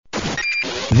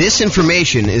This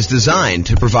information is designed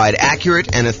to provide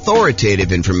accurate and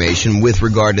authoritative information with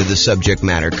regard to the subject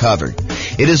matter covered.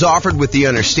 It is offered with the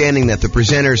understanding that the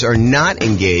presenters are not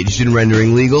engaged in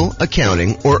rendering legal,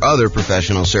 accounting, or other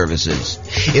professional services.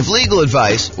 If legal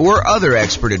advice or other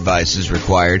expert advice is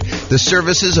required, the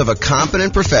services of a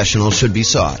competent professional should be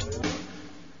sought.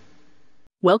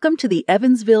 Welcome to the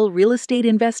Evansville Real Estate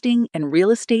Investing and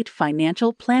Real Estate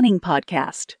Financial Planning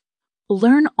Podcast.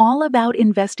 Learn all about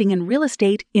investing in real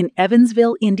estate in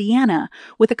Evansville, Indiana,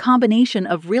 with a combination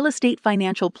of real estate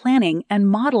financial planning and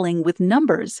modeling with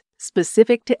numbers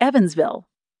specific to Evansville,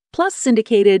 plus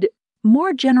syndicated,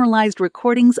 more generalized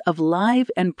recordings of live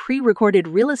and pre-recorded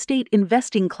real estate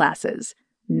investing classes,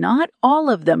 not all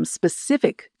of them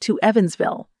specific to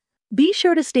Evansville. Be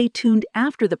sure to stay tuned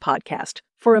after the podcast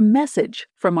for a message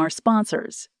from our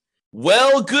sponsors.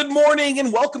 Well, good morning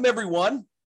and welcome, everyone.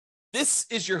 This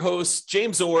is your host,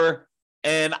 James Orr,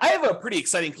 and I have a pretty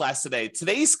exciting class today.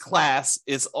 Today's class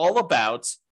is all about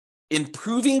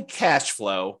improving cash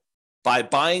flow by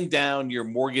buying down your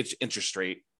mortgage interest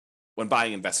rate when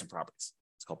buying investment properties.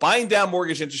 It's called Buying Down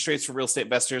Mortgage Interest Rates for Real Estate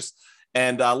Investors.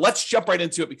 And let's jump right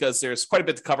into it because there's quite a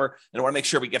bit to cover, and I want to make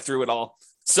sure we get through it all.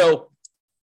 So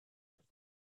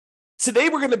today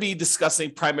we're going to be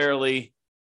discussing primarily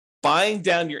buying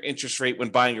down your interest rate when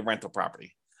buying a rental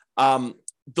property.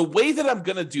 The way that I'm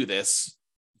going to do this,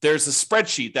 there's a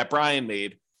spreadsheet that Brian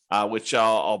made, which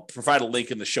I'll provide a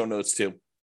link in the show notes to.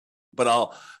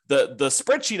 But the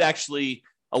spreadsheet actually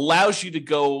allows you to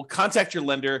go contact your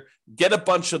lender, get a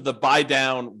bunch of the buy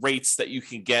down rates that you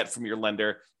can get from your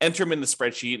lender, enter them in the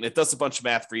spreadsheet, and it does a bunch of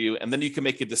math for you. And then you can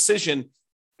make a decision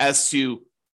as to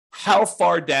how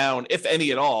far down, if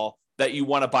any at all, that you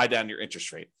want to buy down your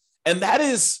interest rate. And that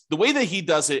is the way that he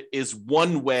does it is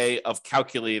one way of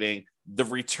calculating the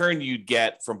return you'd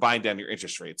get from buying down your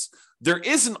interest rates. There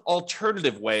is an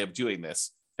alternative way of doing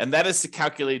this, and that is to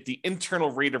calculate the internal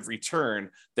rate of return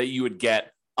that you would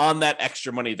get on that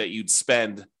extra money that you'd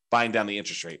spend buying down the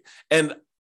interest rate. And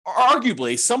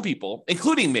arguably, some people,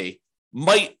 including me,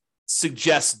 might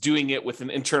suggest doing it with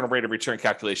an internal rate of return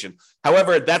calculation.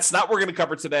 However, that's not what we're going to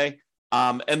cover today.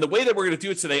 And the way that we're going to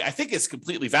do it today, I think is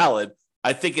completely valid.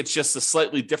 I think it's just a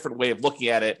slightly different way of looking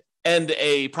at it and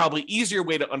a probably easier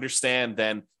way to understand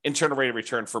than internal rate of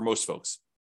return for most folks.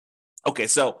 Okay,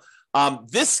 so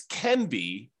this can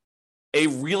be a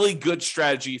really good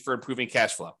strategy for improving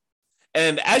cash flow.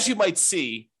 And as you might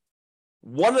see,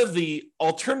 one of the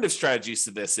alternative strategies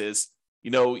to this is,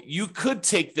 you could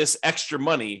take this extra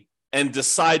money and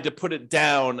decide to put it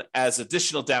down as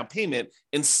additional down payment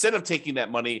instead of taking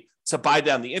that money to buy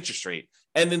down the interest rate.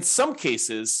 And in some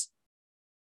cases,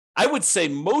 I would say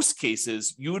most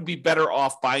cases, you would be better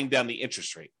off buying down the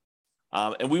interest rate.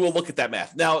 And we will look at that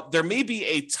math. Now, there may be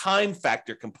a time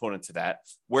factor component to that,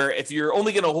 where if you're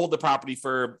only going to hold the property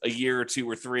for a year or two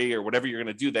or three or whatever you're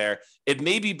going to do there, it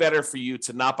may be better for you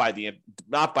to not buy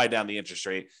down the interest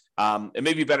rate. It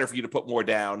may be better for you to put more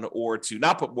down or to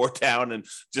not put more down and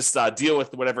just deal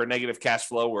with whatever negative cash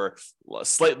flow or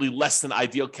slightly less than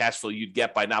ideal cash flow you'd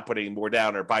get by not putting more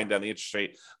down or buying down the interest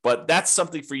rate. But that's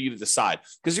something for you to decide.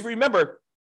 Because if you remember,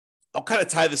 I'll kind of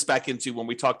tie this back into when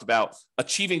we talked about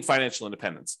achieving financial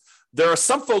independence. There are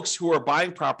some folks who are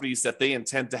buying properties that they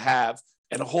intend to have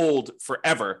and hold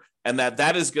forever, and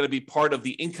that is going to be part of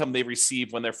the income they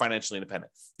receive when they're financially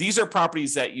independent. These are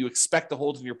properties that you expect to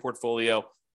hold in your portfolio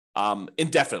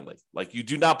indefinitely. Like you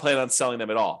do not plan on selling them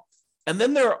at all. And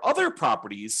then there are other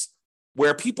properties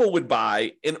where people would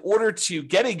buy in order to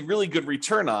get a really good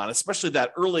return on, especially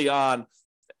that early on,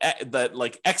 that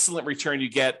like excellent return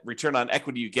on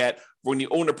equity you get when you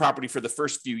own a property for the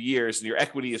first few years and your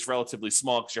equity is relatively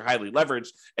small because you're highly leveraged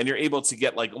and you're able to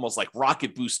get like almost like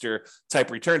rocket booster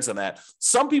type returns on that.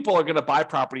 Some people are going to buy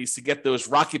properties to get those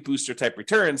rocket booster type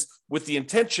returns with the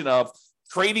intention of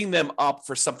trading them up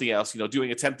for something else, doing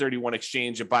a 1031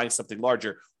 exchange and buying something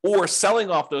larger, or selling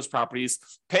off those properties,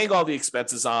 paying all the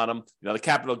expenses on them, the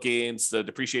capital gains, the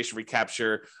depreciation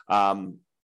recapture,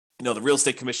 the real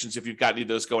estate commissions, if you've got any of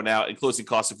those going out, and closing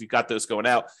costs, if you've got those going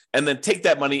out, and then take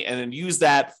that money and then use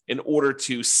that in order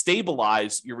to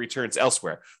stabilize your returns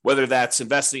elsewhere, whether that's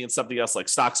investing in something else like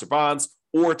stocks or bonds,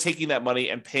 or taking that money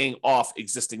and paying off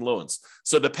existing loans.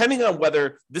 So depending on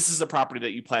whether this is a property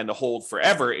that you plan to hold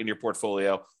forever in your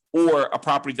portfolio, or a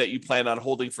property that you plan on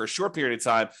holding for a short period of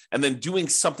time and then doing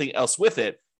something else with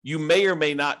it, you may or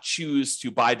may not choose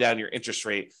to buy down your interest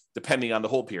rate depending on the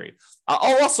hold period.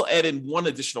 I'll also add in one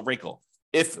additional wrinkle.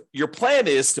 If your plan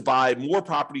is to buy more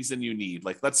properties than you need,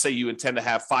 like let's say you intend to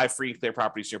have 5 free and clear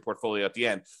properties in your portfolio at the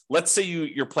end. Let's say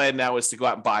your plan now is to go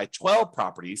out and buy 12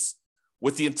 properties.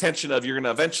 with the intention of you're going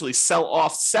to eventually sell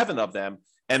off 7 of them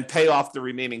and pay off the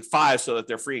remaining 5 so that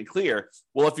they're free and clear.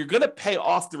 Well, if you're going to pay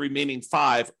off the remaining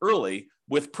 5 early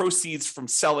with proceeds from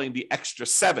selling the extra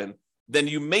 7, then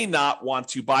you may not want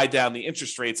to buy down the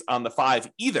interest rates on the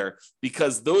 5 either,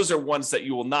 because those are ones that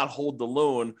you will not hold the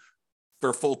loan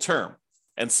for full term.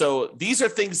 And so these are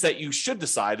things that you should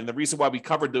decide. And the reason why we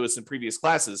covered those in previous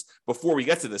classes before we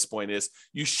get to this point is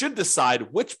you should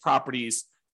decide which properties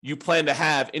you plan to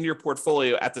have in your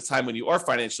portfolio at the time when you are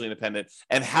financially independent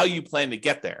and how you plan to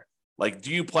get there. Like,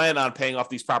 do you plan on paying off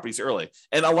these properties early?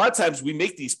 And a lot of times we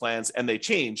make these plans and they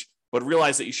change, but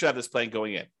realize that you should have this plan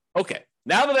going in. Okay,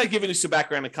 now that I've given you some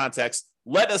background and context,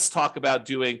 let us talk about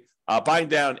doing buying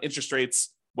down interest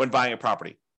rates when buying a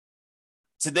property.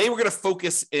 Today, we're going to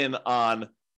focus in on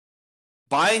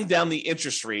buying down the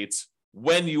interest rates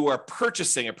when you are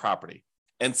purchasing a property.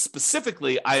 And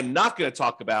specifically, I am not going to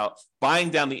talk about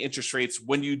buying down the interest rates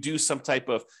when you do some type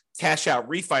of cash out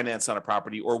refinance on a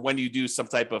property, or when you do some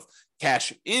type of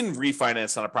cash in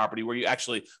refinance on a property where you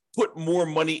actually put more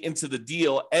money into the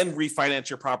deal and refinance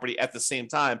your property at the same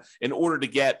time in order to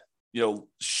get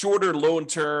shorter loan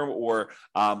term or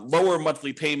lower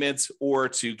monthly payments, or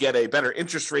to get a better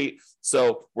interest rate.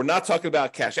 So we're not talking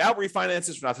about cash out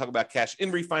refinances. We're not talking about cash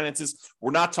in refinances.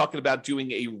 We're not talking about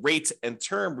doing a rate and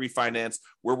term refinance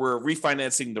where we're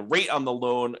refinancing the rate on the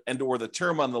loan and or the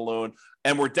term on the loan.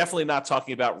 And we're definitely not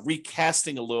talking about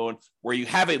recasting a loan where you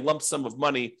have a lump sum of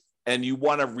money and you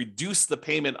want to reduce the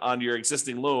payment on your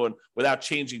existing loan without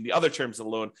changing the other terms of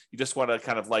the loan. You just want to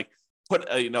kind of like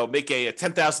make a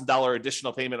 $10,000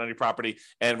 additional payment on your property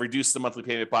and reduce the monthly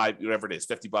payment by whatever it is,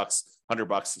 $50,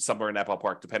 $100, somewhere in that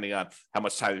ballpark, depending on how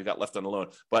much time you've got left on the loan.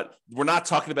 But we're not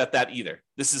talking about that either.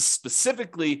 This is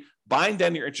specifically buying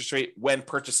down your interest rate when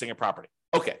purchasing a property.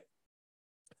 Okay.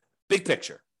 Big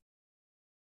picture.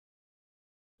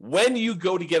 When you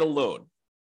go to get a loan,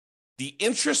 the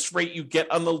interest rate you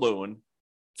get on the loan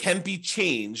can be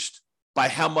changed by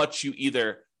how much you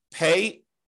either pay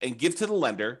and give to the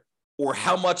lender, or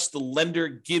how much the lender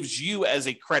gives you as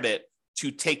a credit to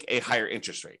take a higher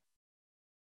interest rate.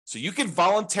 So you can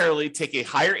voluntarily take a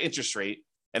higher interest rate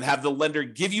and have the lender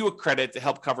give you a credit to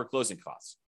help cover closing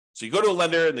costs. So you go to a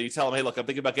lender and then you tell them, hey, look, I'm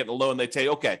thinking about getting a loan. They tell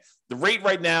you, okay, the rate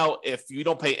right now, if you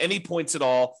don't pay any points at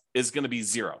all, is going to be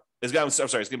 0. It's going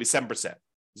to be 7%.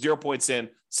 0 points in,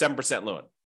 7% loan.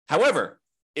 However,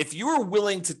 if you are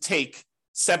willing to take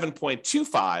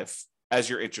 7.25 as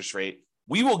your interest rate,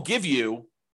 we will give you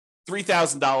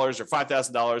 $3,000 or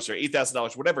 $5,000 or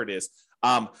 $8,000, whatever it is,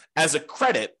 as a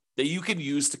credit that you can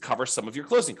use to cover some of your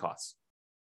closing costs.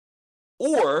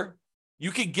 Or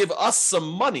you can give us some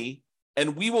money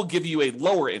and we will give you a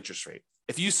lower interest rate.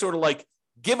 If you sort of like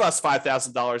give us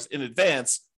 $5,000 in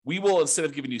advance, we will, instead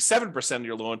of giving you 7% of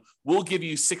your loan, we'll give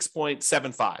you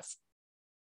 6.75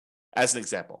 as an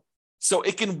example. So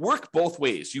it can work both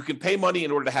ways. You can pay money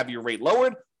in order to have your rate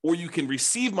lowered, or you can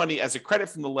receive money as a credit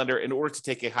from the lender in order to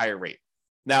take a higher rate.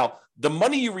 Now, the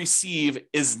money you receive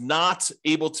is not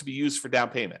able to be used for down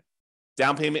payment.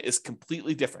 Down payment is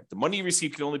completely different. The money you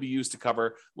receive can only be used to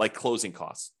cover like closing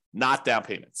costs, not down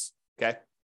payments.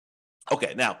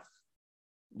 Okay. Now,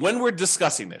 when we're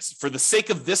discussing this, for the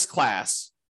sake of this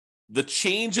class, the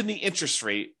change in the interest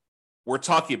rate we're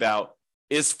talking about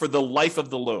is for the life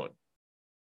of the loan.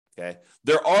 Okay.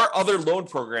 There are other loan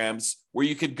programs where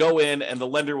you could go in and the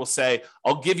lender will say,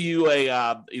 I'll give you a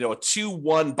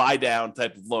 2-1 buy down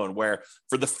type of loan where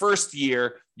for the first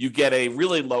year you get a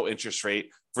really low interest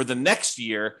rate. For the next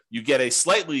year, you get a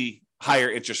slightly higher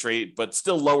interest rate, but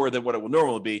still lower than what it would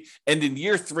normally be. And in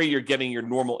year 3, you're getting your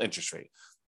normal interest rate.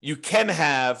 You can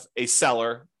have a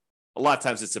seller, a lot of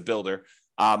times it's a builder,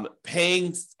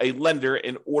 paying a lender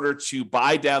in order to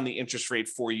buy down the interest rate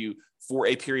for you for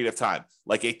a period of time,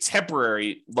 like a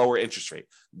temporary lower interest rate.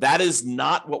 That is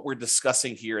not what we're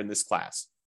discussing here in this class.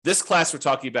 This class, we're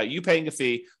talking about you paying a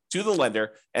fee to the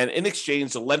lender, and in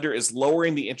exchange, the lender is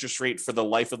lowering the interest rate for the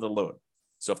life of the loan.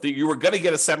 So if you were going to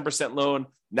get a 7% loan,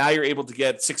 now you're able to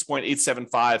get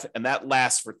 6.875, and that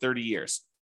lasts for 30 years.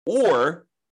 Or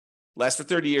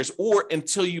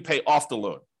until you pay off the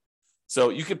loan. So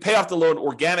you can pay off the loan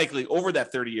organically over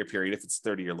that 30-year period if it's a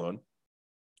 30-year loan.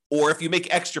 Or if you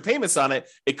make extra payments on it,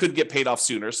 it could get paid off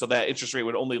sooner. So that interest rate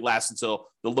would only last until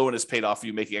the loan is paid off,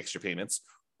 you making extra payments.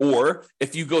 Or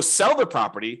if you go sell the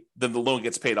property, then the loan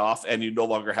gets paid off and you no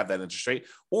longer have that interest rate.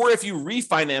 Or if you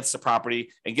refinance the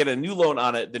property and get a new loan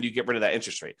on it, then you get rid of that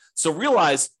interest rate. So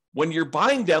realize when you're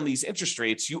buying down these interest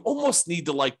rates, you almost need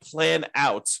to plan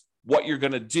out what you're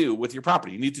going to do with your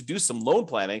property. You need to do some loan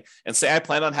planning and say, I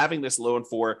plan on having this loan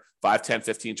for 5, 10,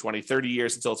 15, 20, 30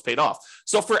 years until it's paid off.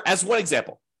 So as one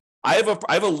example, I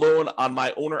have a loan on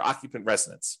my owner occupant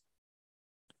residence,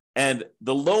 and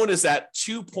the loan is at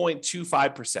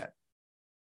 2.25%.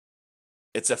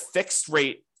 It's a fixed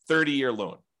rate 30-year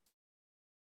loan.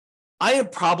 I am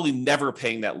probably never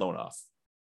paying that loan off.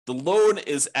 The loan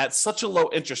is at such a low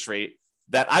interest rate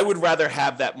that I would rather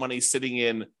have that money sitting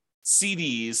in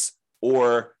CDs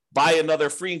or buy another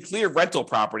free and clear rental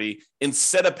property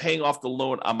instead of paying off the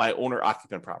loan on my owner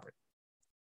occupant property.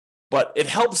 But it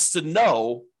helps to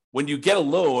know when you get a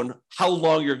loan how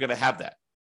long you're going to have that.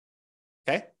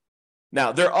 Okay.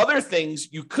 Now, there are other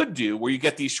things you could do where you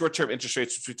get these short-term interest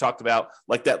rates, which we talked about,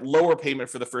 like that lower payment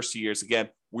for the first 2 years. Again,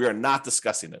 we are not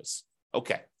discussing those.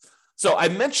 Okay. So I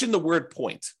mentioned the word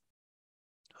point.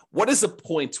 What is a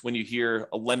point when you hear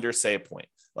a lender say a point?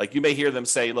 Like you may hear them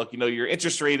say, look, your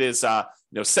interest rate is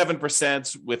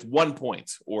 7% with 1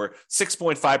 point, or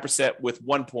 6.5% with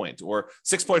 1 point, or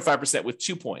 6.5% with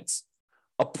 2 points.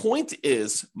 A point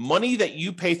is money that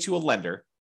you pay to a lender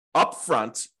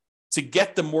upfront to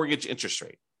get the mortgage interest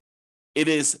rate. It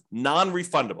is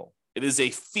non-refundable. It is a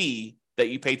fee that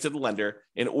you pay to the lender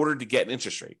in order to get an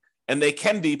interest rate. And they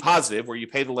can be positive where you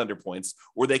pay the lender points,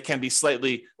 or they can be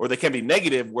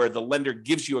negative where the lender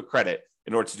gives you a credit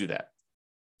in order to do that.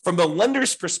 From the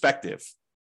lender's perspective,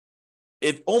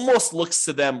 it almost looks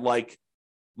to them like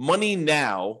money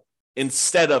now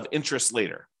instead of interest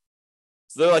later.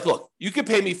 So they're like, look, you can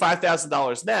pay me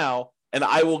 $5,000 now, and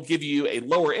I will give you a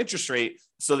lower interest rate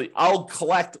so that I'll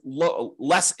collect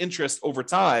less interest over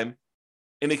time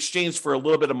in exchange for a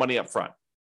little bit of money up front.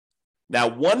 Now,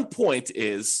 1 point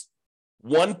is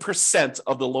 1%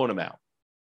 of the loan amount.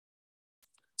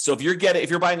 So if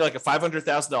you're buying like a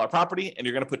 $500,000 property and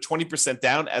you're going to put 20%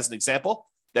 down as an example,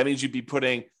 that means you'd be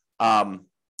putting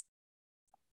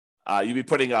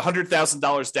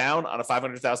 $100,000 down on a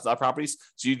 $500,000 properties.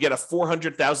 So you'd get a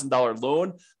 $400,000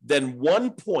 loan. Then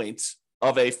 1 point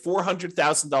of a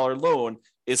 $400,000 loan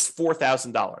is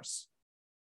 $4,000.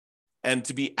 And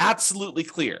to be absolutely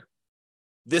clear,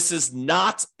 this is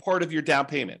not part of your down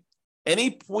payment. Any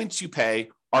points you pay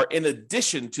are in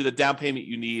addition to the down payment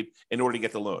you need in order to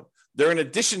get the loan. They're in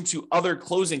addition to other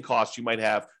closing costs you might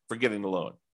have for getting the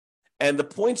loan. And the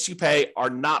points you pay are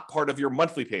not part of your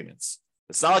monthly payments.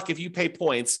 It's not like if you pay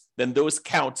points, then those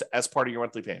count as part of your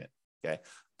monthly payment. Okay.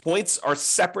 Points are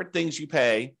separate things you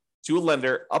pay to a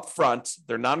lender upfront.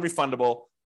 They're non-refundable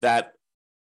that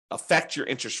affect your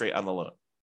interest rate on the loan.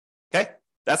 Okay.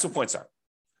 That's what points are.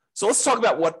 So let's talk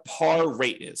about what par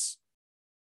rate is.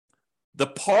 The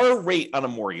par rate on a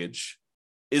mortgage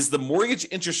is the mortgage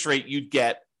interest rate you'd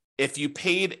get if you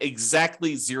paid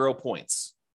exactly 0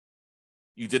 points.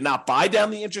 You did not buy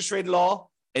down the interest rate at all,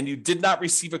 and you did not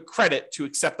receive a credit to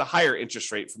accept a higher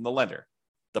interest rate from the lender.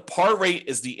 The par rate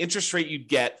is the interest rate you'd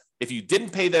get if you didn't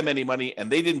pay them any money and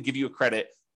they didn't give you a credit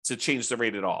to change the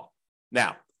rate at all.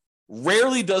 Now,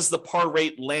 rarely does the par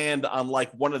rate land on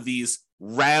like one of these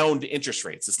round interest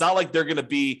rates. It's not like they're going to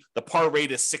be the par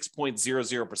rate is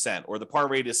 6.00% or the par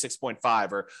rate is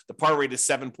 6.5 or the par rate is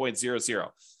 7.00.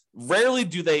 Rarely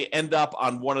do they end up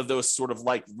on one of those sort of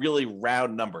like really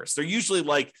round numbers. They're usually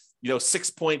like,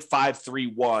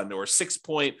 6.531 or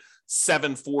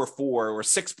 6.744 or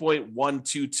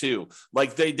 6.122.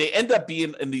 Like they end up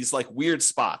being in these like weird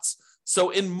spots.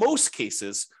 So in most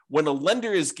cases, when a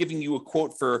lender is giving you a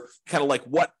quote for kind of like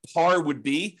what par would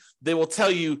be, they will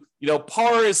tell you,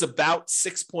 par is about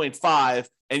 6.5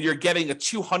 and you're getting a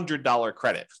 $200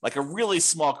 credit, like a really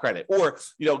small credit. Or,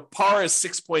 par is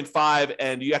 6.5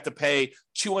 and you have to pay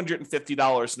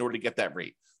 $250 in order to get that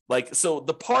rate. Like, so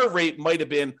the par rate might have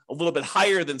been a little bit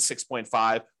higher than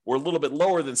 6.5 or a little bit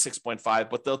lower than 6.5,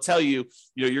 but they'll tell you,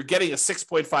 you're getting a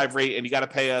 6.5 rate and you got to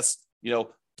pay us,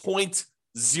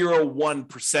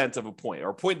 0.01% of a point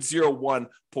or 0.01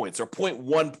 points or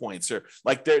 0.1 points, or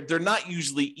like they're not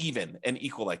usually even and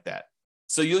equal like that.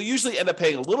 So you'll usually end up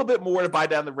paying a little bit more to buy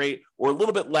down the rate or a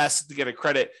little bit less to get a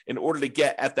credit in order to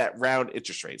get at that round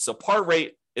interest rate. So par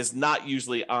rate is not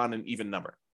usually on an even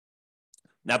number.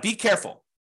 Now be careful.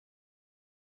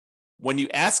 When you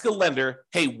ask a lender,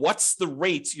 hey, what's the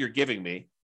rate you're giving me?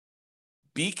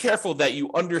 Be careful that you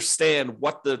understand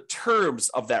what the terms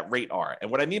of that rate are.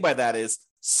 And what I mean by that is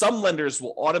some lenders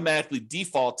will automatically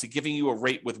default to giving you a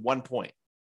rate with 1 point.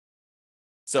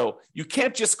 So you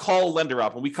can't just call a lender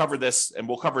up, and we cover this, and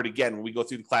we'll cover it again when we go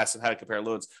through the class on how to compare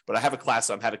loans, but I have a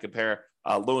class on how to compare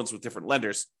loans with different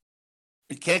lenders.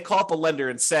 You can't call up a lender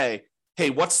and say, hey,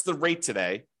 what's the rate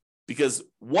today? Because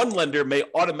one lender may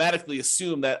automatically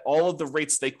assume that all of the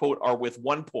rates they quote are with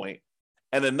 1 point,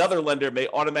 and another lender may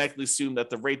automatically assume that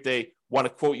the rate they want to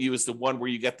quote you is the one where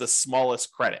you get the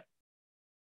smallest credit.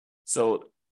 So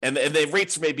And the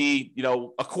rates may be,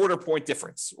 a quarter point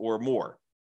difference or more,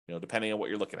 depending on what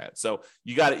you're looking at. So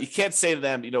you can't say to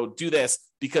them, do this,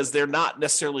 because they're not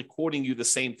necessarily quoting you the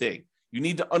same thing. You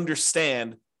need to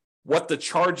understand what the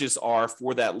charges are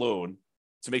for that loan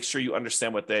to make sure you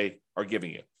understand what they are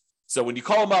giving you. So when you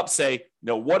call them up, say,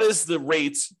 what is the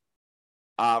rate?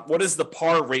 What is the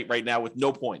par rate right now with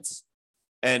no points?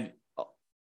 And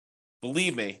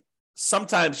believe me,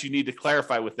 sometimes you need to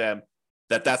clarify with them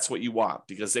that that's what you want,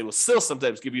 because they will still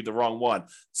sometimes give you the wrong one.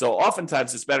 So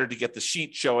oftentimes it's better to get the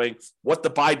sheet showing what the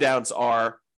buy downs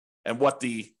are and what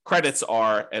the credits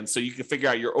are. And so you can figure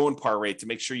out your own par rate to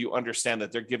make sure you understand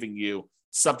that they're giving you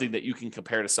something that you can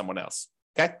compare to someone else.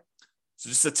 Okay. So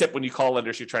just a tip when you call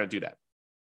lenders, you're trying to do that.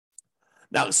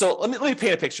 Now, so let me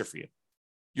paint a picture for you.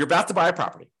 You're about to buy a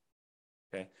property.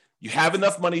 Okay. You have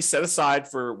enough money set aside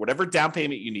for whatever down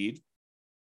payment you need.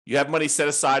 You have money set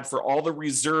aside for all the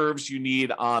reserves you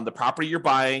need on the property you're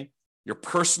buying, your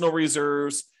personal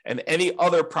reserves, and any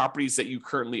other properties that you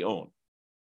currently own.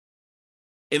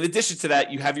 In addition to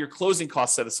that, you have your closing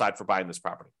costs set aside for buying this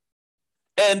property.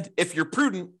 And if you're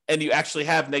prudent and you actually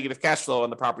have negative cash flow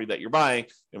on the property that you're buying,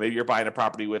 maybe you're buying a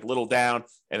property with little down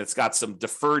and it's got some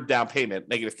deferred down payment,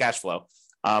 negative cash flow,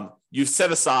 you've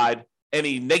set aside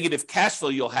any negative cash flow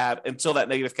you'll have until that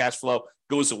negative cash flow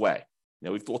goes away.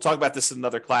 We'll talk about this in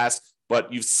another class,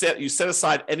 but you set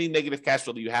aside any negative cash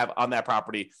flow that you have on that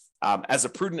property as a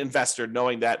prudent investor,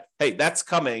 knowing that, hey, that's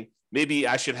coming. Maybe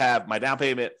I should have my down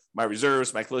payment, my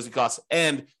reserves, my closing costs,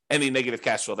 and any negative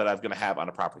cash flow that I'm going to have on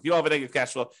a property. If you don't have a negative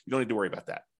cash flow, you don't need to worry about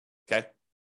that. Okay.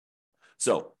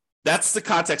 So that's the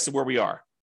context of where we are.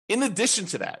 In addition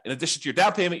to that, in addition to your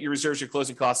down payment, your reserves, your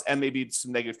closing costs, and maybe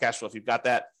some negative cash flow, if you've got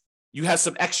that, you have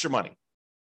some extra money.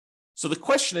 So the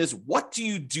question is, what do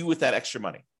you do with that extra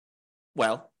money?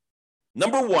 Well,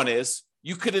 number one is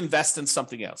you could invest in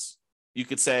something else. You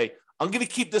could say, I'm going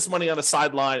to keep this money on the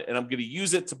sideline and I'm going to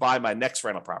use it to buy my next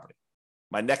rental property,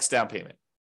 my next down payment,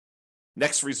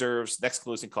 next reserves, next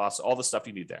closing costs, all the stuff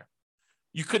you need there.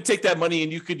 You could take that money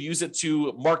and you could use it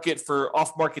to market for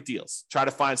off-market deals. Try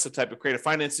to find some type of creative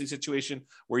financing situation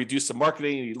where you do some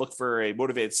marketing and you look for a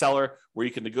motivated seller where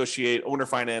you can negotiate owner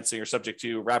financing or subject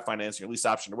to wrap financing or lease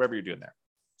option or whatever you're doing there.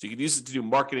 So you can use it to do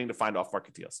marketing to find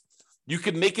off-market deals. You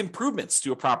can make improvements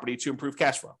to a property to improve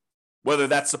cash flow, whether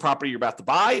that's the property you're about to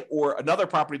buy or another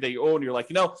property that you own. You're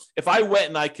like, if I went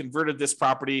and I converted this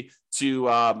property to,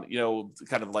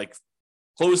 kind of like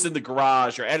closed in the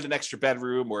garage or added an extra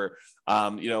bedroom or,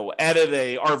 added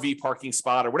a RV parking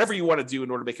spot or whatever you want to do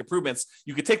in order to make improvements,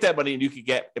 you could take that money and you could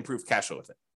get improved cash flow with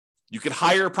it. You could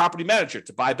hire a property manager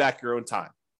to buy back your own time.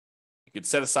 You could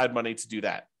set aside money to do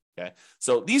that. Okay.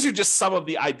 So these are just some of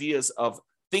the ideas of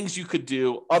things you could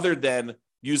do other than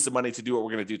use the money to do what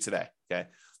we're going to do today. Okay.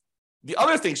 The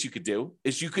other things you could do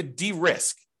is you could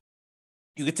de-risk.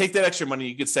 You could take that extra money.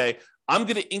 You could say, I'm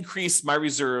going to increase my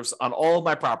reserves on all of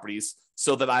my properties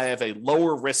so that I have a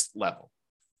lower risk level.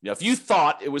 If you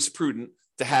thought it was prudent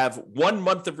to have 1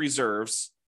 month of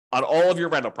reserves on all of your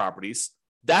rental properties,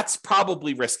 that's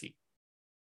probably risky.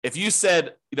 If you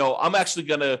said, I'm actually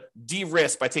going to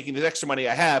de-risk by taking the extra money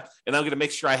I have, and I'm going to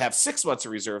make sure I have 6 months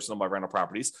of reserves on my rental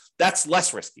properties, that's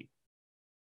less risky.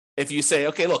 If you say,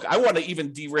 okay, look, I want to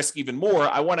even de-risk even more.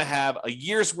 I want to have a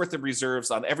year's worth of reserves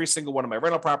on every single one of my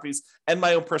rental properties and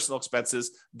my own personal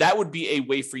expenses. That would be a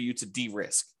way for you to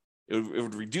de-risk. It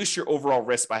would reduce your overall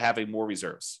risk by having more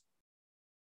reserves.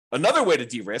 Another way to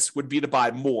de-risk would be to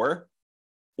buy more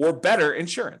or better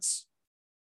insurance.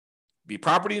 Be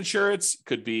property insurance,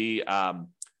 could be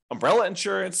umbrella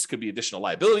insurance, could be additional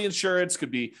liability insurance,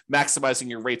 could be maximizing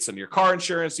your rates on your car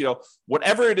insurance,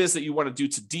 whatever it is that you want to do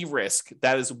to de-risk,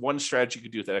 that is one strategy you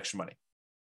could do with that extra money.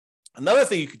 Another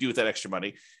thing you could do with that extra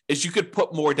money is you could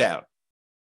put more down.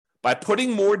 By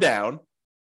putting more down,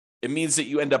 it means that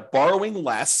you end up borrowing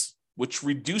less, which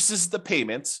reduces the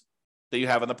payments that you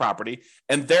have on the property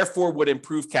and therefore would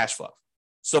improve cash flow.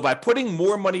 So by putting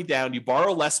more money down, you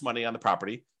borrow less money on the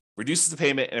property, reduces the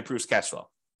payment and improves cash flow.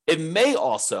 It may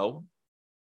also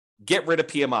get rid of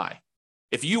PMI.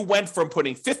 If you went from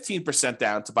putting 15%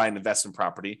 down to buy an investment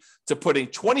property to putting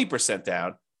 20%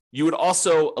 down, you would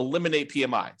also eliminate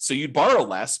PMI. So you'd borrow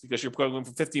less because you're going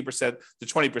from 15% to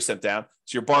 20% down.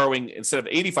 So you're borrowing, instead of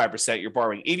 85%, you're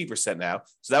borrowing 80% now.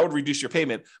 So that would reduce your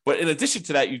payment. But in addition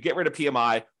to that, you'd get rid of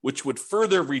PMI, which would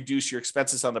further reduce your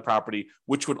expenses on the property,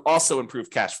 which would also improve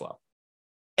cash flow.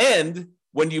 And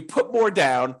when you put more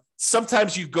down,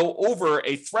 sometimes you go over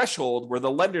a threshold where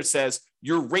the lender says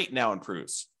your rate now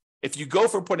improves. If you go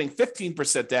from putting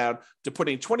 15% down to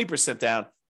putting 20% down,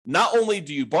 not only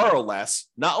do you borrow less,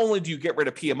 not only do you get rid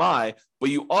of PMI, but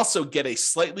you also get a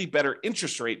slightly better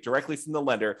interest rate directly from the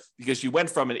lender because you went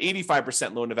from an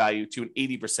 85% loan to value to an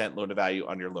 80% loan to value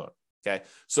on your loan. Okay.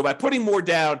 So by putting more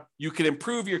down, you can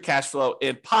improve your cash flow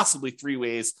in possibly 3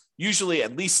 ways, usually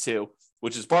at least 2,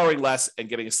 which is borrowing less and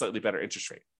getting a slightly better interest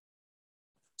rate.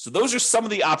 So those are some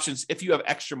of the options if you have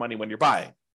extra money when you're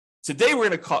buying. Today, we're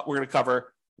going to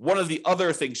cover one of the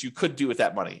other things you could do with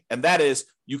that money, and that is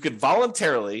you could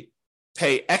voluntarily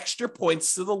pay extra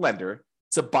points to the lender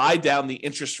to buy down the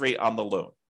interest rate on the loan.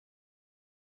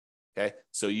 Okay,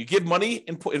 so you give money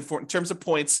in terms of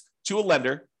points to a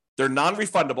lender. They're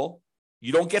non-refundable.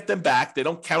 You don't get them back. They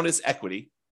don't count as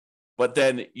equity, but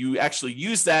then you actually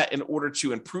use that in order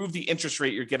to improve the interest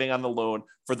rate you're getting on the loan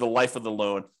for the life of the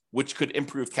loan, which could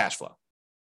improve cash flow.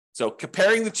 So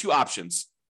comparing the two options,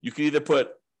 you can either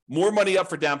put more money up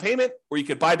for down payment, or you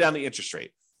could buy down the interest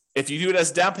rate. If you do it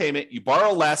as down payment, you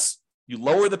borrow less, you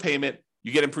lower the payment,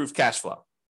 you get improved cash flow.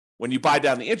 When you buy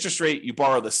down the interest rate, you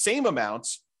borrow the same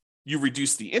amounts, you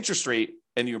reduce the interest rate,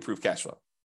 and you improve cash flow.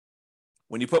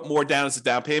 When you put more down as a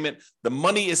down payment, the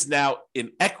money is now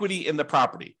in equity in the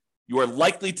property. You are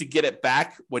likely to get it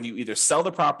back when you either sell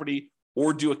the property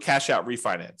or do a cash out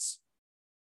refinance.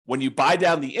 When you buy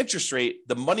down the interest rate,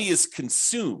 the money is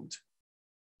consumed.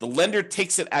 The lender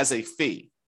takes it as a fee.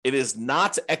 It is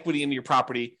not equity in your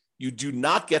property. You do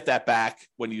not get that back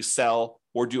when you sell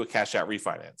or do a cash out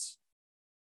refinance.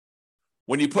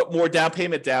 When you put more down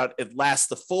payment down, it lasts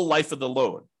the full life of the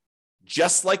loan,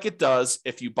 just like it does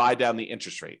if you buy down the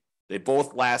interest rate. They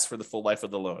both last for the full life of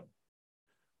the loan.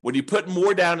 When you put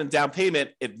more down in down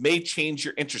payment, it may change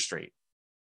your interest rate.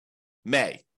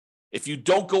 May. If you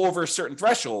don't go over a certain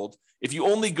threshold, if you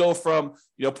only go from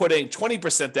putting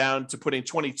 20% down to putting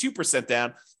 22%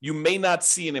 down, you may not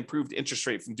see an improved interest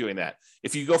rate from doing that.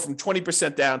 If you go from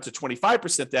 20% down to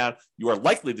 25% down, you are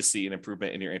likely to see an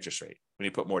improvement in your interest rate when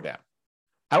you put more down.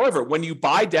 However, when you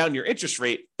buy down your interest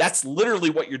rate, that's literally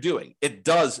what you're doing. It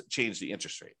does change the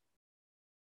interest rate.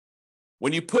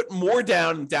 When you put more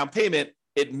down in down payment,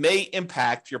 it may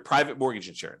impact your private mortgage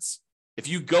insurance. If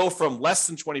you go from less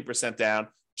than 20% down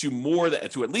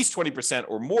to at least 20%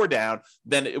 or more down,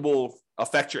 then it will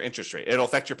affect your interest rate. It'll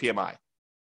affect your PMI.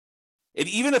 It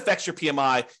even affects your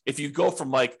PMI if you go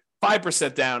from like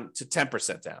 5% down to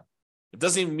 10% down. It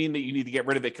doesn't even mean that you need to get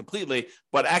rid of it completely,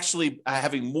 but actually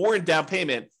having more in down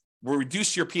payment will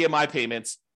reduce your PMI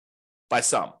payments by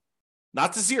some,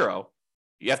 not to zero.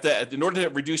 You have to, in order to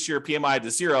reduce your PMI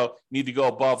to zero, you need to go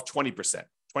above 20%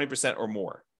 or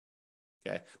more.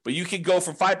 Okay, but you can go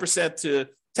from 5% to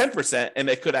 10%, and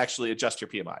it could actually adjust your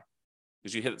PMI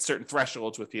because you hit certain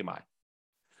thresholds with PMI.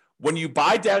 When you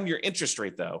buy down your interest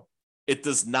rate, though, it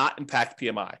does not impact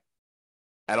PMI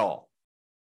at all.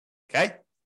 Okay,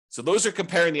 so those are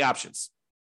comparing the options.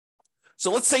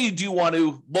 So let's say you do want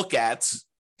to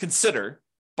consider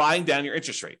buying down your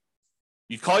interest rate.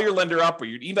 You call your lender up or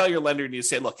you email your lender and you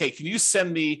say, look, hey, can you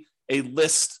send me a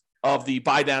list of the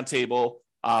buy down table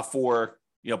for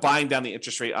buying down the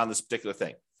interest rate on this particular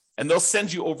thing? And they'll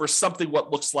send you over something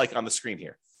what looks like on the screen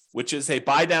here, which is a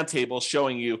buy down table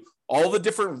showing you all the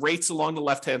different rates along the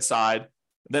left-hand side.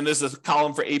 Then there's a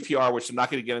column for APR, which I'm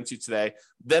not going to get into today.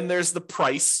 Then there's the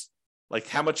price, like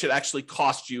how much it actually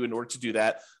cost you in order to do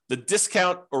that. The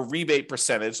discount or rebate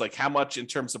percentage, like how much in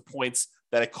terms of points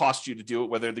that it costs you to do it,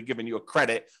 whether they're giving you a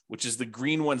credit, which is the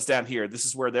green ones down here. This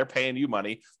is where they're paying you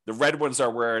money. The red ones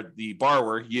are where the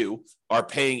borrower, you, are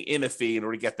paying in a fee in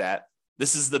order to get that.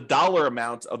 This is the dollar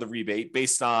amount of the rebate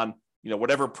based on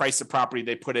whatever price of property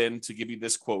they put in to give you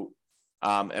this quote,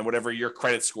 and whatever your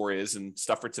credit score is and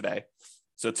stuff for today.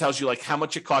 So it tells you like how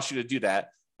much it costs you to do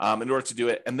that in order to do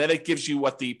it. And then it gives you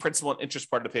what the principal and interest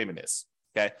part of the payment is.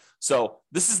 Okay. So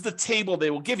this is the table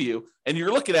they will give you. And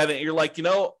you're looking at it and you're like,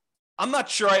 I'm not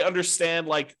sure I understand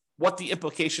like what the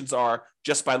implications are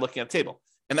just by looking at the table.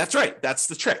 And that's right. That's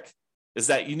the trick, is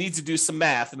that you need to do some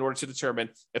math in order to determine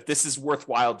if this is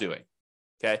worthwhile doing.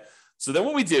 Okay. So then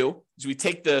what we do is we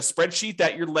take the spreadsheet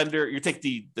that you take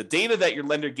the data that your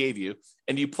lender gave you,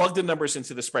 and you plug the numbers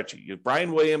into the spreadsheet. You have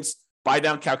Brian Williams buy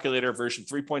down calculator version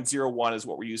 3.01 is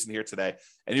what we're using here today.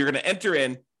 And you're going to enter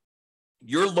in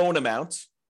your loan amount,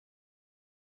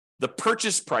 the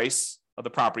purchase price of the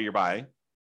property you're buying,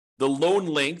 the loan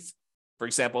length, for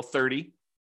example, 30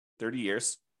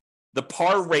 years, the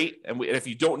par rate. And if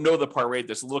you don't know the par rate,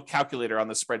 there's a little calculator on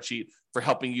the spreadsheet for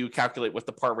helping you calculate what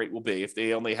the par rate will be. If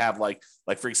they only have like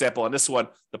for example, on this one,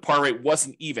 the par rate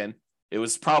wasn't even. It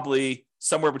was probably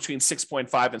somewhere between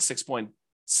 6.5 and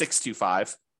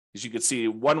 6.625. As you can see,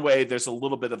 one way there's a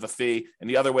little bit of a fee, and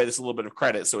the other way there's a little bit of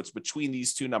credit. So it's between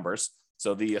these two numbers.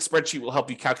 So the spreadsheet will help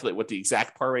you calculate what the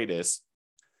exact par rate is.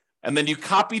 And then you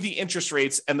copy the interest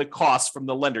rates and the costs from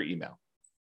the lender email.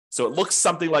 So it looks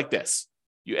something like this.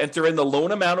 You enter in the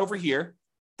loan amount over here,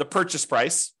 the purchase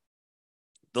price,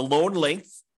 the loan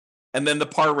length, and then the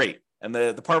par rate. And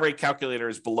the par rate calculator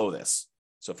is below this.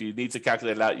 So if you need to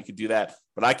calculate it out, you can do that.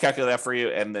 But I calculate that for you,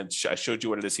 and then I showed you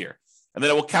what it is here. And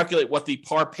then it will calculate what the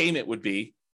par payment would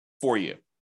be for you.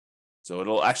 So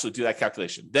it'll actually do that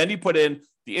calculation. Then you put in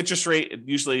the interest rate. It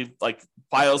usually like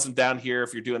files them down here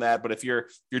if you're doing that. But if you're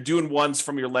doing ones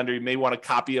from your lender, you may want to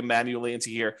copy them manually into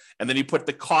here. And then you put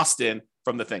the cost in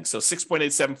from the thing. So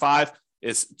 6.875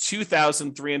 is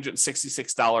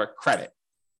 $2,366 credit.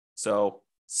 So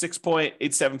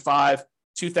 6.875,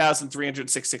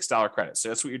 $2,366 credit. So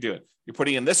that's what you're doing. You're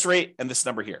putting in this rate and this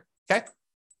number here. Okay.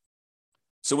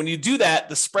 So when you do that,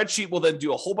 the spreadsheet will then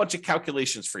do a whole bunch of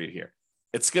calculations for you here.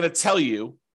 It's going to tell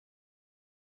you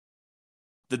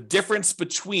the difference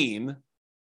between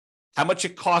how much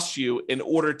it costs you in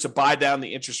order to buy down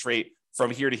the interest rate from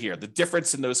here to here, the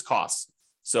difference in those costs.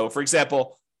 So for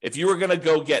example, if you were going to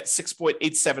go get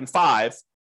 6.875,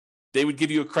 they would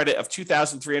give you a credit of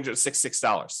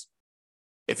 $2,366.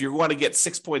 If you want to get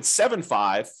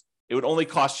 6.75, it would only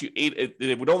cost you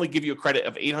it would only give you a credit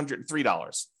of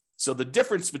 $803. So the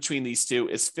difference between these two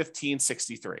is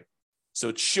 $1,563. So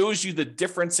it shows you the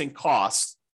difference in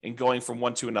cost in going from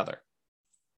one to another.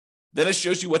 Then it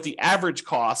shows you what the average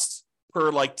cost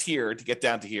per like tier to get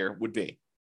down to here would be.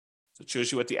 So it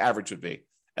shows you what the average would be.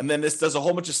 And then this does a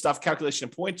whole bunch of stuff, calculation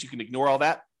of points. You can ignore all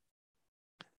that.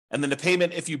 And then the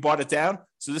payment if you bought it down.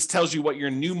 So this tells you what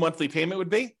your new monthly payment would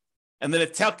be. And then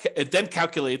it then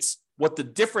calculates what the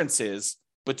difference is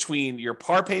between your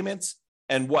par payments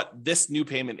and what this new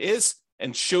payment is,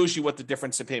 and shows you what the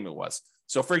difference in payment was.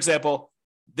 So for example,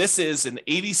 this is an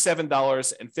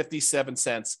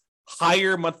 $87.57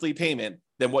 higher monthly payment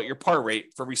than what your par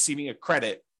rate for receiving a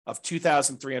credit of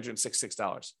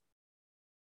 $2,366.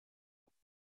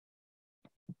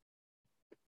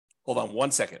 Hold on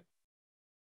one second.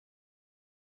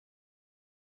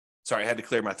 Sorry, I had to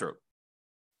clear my throat.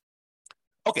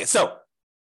 Okay, so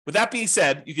with that being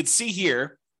said, you can see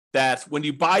here that when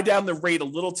you buy down the rate a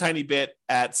little tiny bit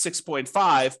at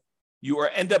 6.5, you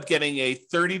end up getting a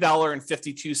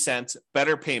 $30.52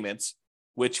 better payment,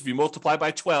 which if you multiply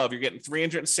by 12, you're getting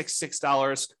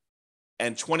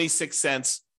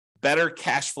 $366.26 better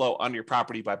cash flow on your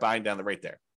property by buying down the rate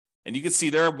there. And you can see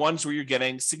there are ones where you're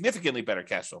getting significantly better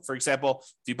cash flow. For example,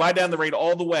 if you buy down the rate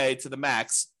all the way to the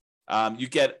max, you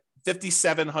get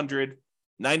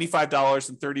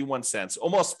 $5,795.31,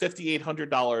 almost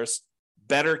 $5,800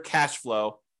 better cash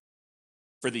flow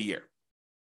for the year.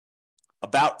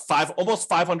 Almost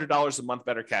 $500 a month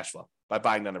better cash flow by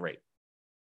buying down the rate.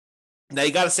 Now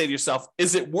you got to say to yourself,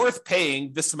 is it worth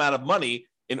paying this amount of money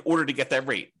in order to get that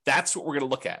rate? That's what we're going to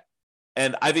look at.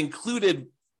 And I've included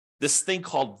this thing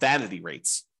called vanity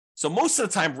rates. So most of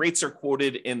the time rates are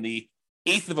quoted in the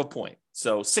eighth of a point.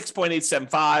 So 6.875,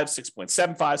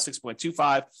 6.75,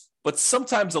 6.25. But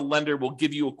sometimes a lender will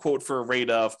give you a quote for a rate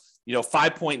of,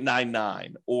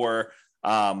 5.99 or,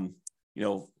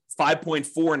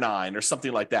 5.49 or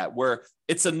something like that, where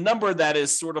it's a number that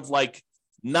is sort of like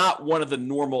not one of the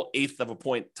normal eighth of a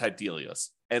point type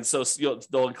deals. And so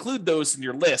they'll include those in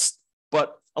your list,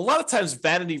 but a lot of times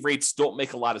vanity rates don't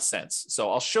make a lot of sense.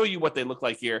 So I'll show you what they look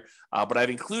like here, but I've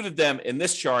included them in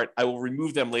this chart. I will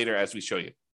remove them later as we show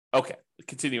you. Okay,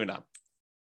 continuing on.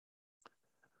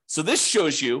 So this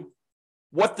shows you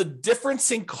what the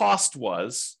difference in cost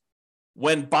was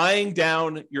when buying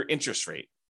down your interest rate.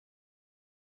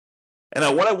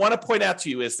 And what I want to point out to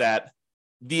you is that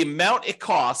the amount it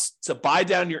costs to buy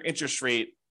down your interest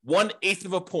rate 1/8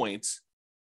 of a point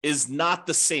is not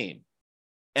the same.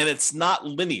 And it's not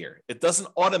linear. It doesn't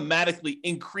automatically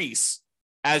increase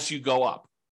as you go up.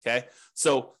 Okay.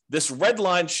 So this red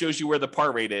line shows you where the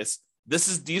par rate is.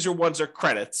 These ones are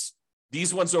credits.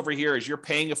 These ones over here is you're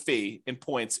paying a fee in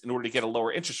points in order to get a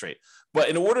lower interest rate. But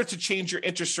in order to change your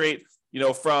interest rate,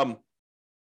 from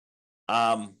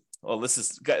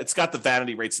it's got the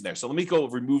vanity rates in there. So let me go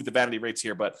remove the vanity rates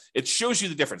here, but it shows you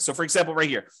the difference. So for example, right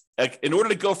here, in order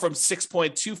to go from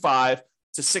 6.25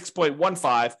 to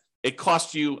 6.15, it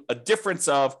costs you a difference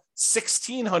of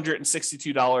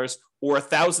 $1,662 or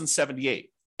 $1,078.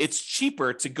 It's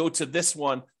cheaper to go to this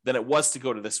one than it was to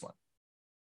go to this one.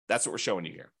 That's what we're showing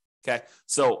you here. Okay.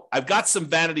 So I've got some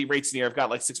vanity rates in here. I've got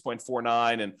like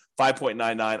 6.49 and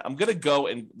 5.99. I'm going to go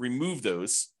and remove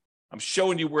those. I'm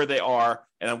showing you where they are,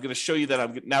 and I'm going to show you that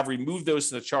I'm now remove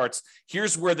those in the charts.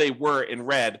 Here's where they were in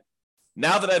red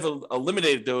Now that I've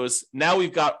eliminated those, now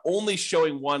we've got only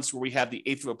showing ones where we have the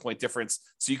eighth of a point difference.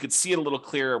 So you could see it a little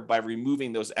clearer by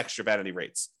removing those extra vanity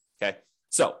rates. Okay.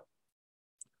 So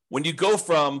when you go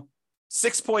from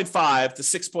 6.5 to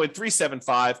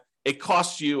 6.375, it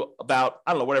costs you about,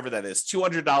 I don't know, whatever that is,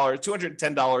 $200,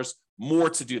 $210 more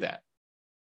to do that.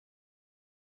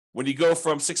 When you go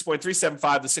from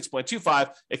 6.375 to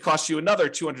 6.25, it costs you another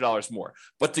 $200 more.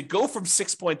 But to go from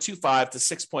 6.25 to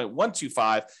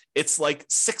 6.125, it's like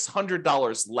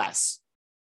 $600 less.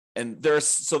 And there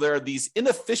are these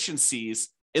inefficiencies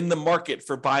in the market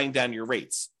for buying down your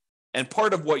rates. And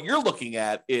part of what you're looking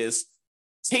at is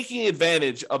taking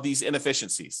advantage of these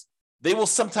inefficiencies. They will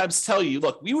sometimes tell you,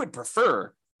 look, we would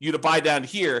prefer you to buy down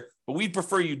here, but we'd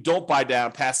prefer you don't buy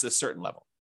down past this certain level.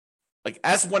 Like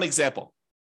as one example,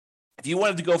 if you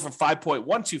wanted to go from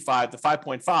 5.125 to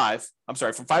 5.5, I'm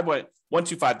sorry, from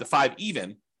 5.125 to 5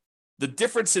 even, the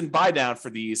difference in buy down for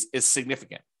these is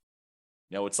significant.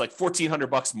 It's like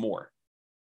 $1,400 more.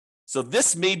 So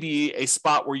this may be a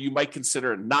spot where you might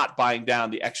consider not buying down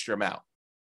the extra amount.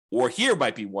 Or here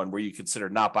might be one where you consider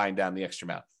not buying down the extra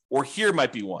amount. Or here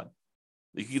might be one.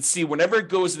 You can see whenever it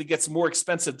goes and it gets more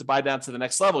expensive to buy down to the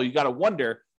next level, you got to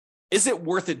wonder, is it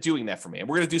worth it doing that for me? And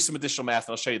we're going to do some additional math,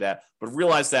 and I'll show you that. But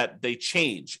realize that they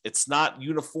change. It's not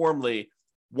uniformly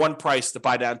one price to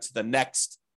buy down to the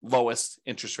next lowest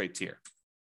interest rate tier.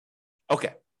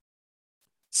 Okay.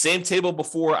 Same table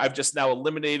before. I've just now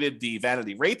eliminated the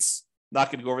vanity rates.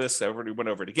 Not going to go over this. I already went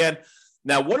over it again.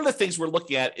 Now, one of the things we're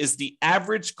looking at is the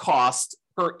average cost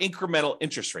per incremental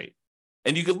interest rate.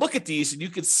 And you can look at these and you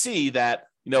can see that,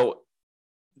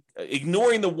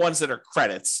 ignoring the ones that are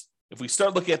credits, if we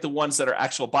start looking at the ones that are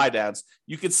actual buy downs,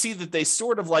 you can see that they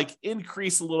sort of like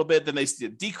increase a little bit, then they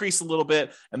decrease a little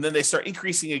bit, and then they start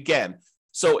increasing again.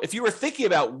 So if you were thinking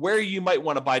about where you might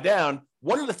want to buy down,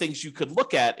 one of the things you could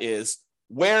look at is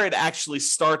where it actually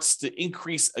starts to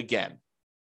increase again.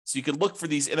 So you could look for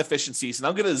these inefficiencies, and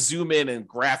I'm going to zoom in and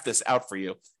graph this out for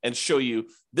you and show you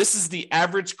this is the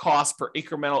average cost per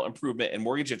incremental improvement in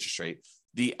mortgage interest rate,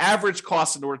 the average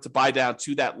cost in order to buy down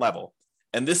to that level.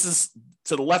 And this is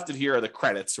to the left of here are the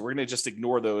credits. So we're going to just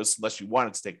ignore those unless you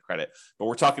wanted to take a credit, but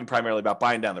we're talking primarily about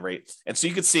buying down the rate. And so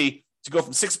you can see to go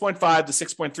from 6.5 to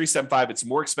 6.375, it's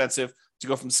more expensive. To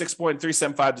go from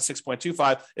 6.375 to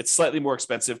 6.25, it's slightly more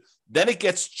expensive. Then it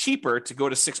gets cheaper to go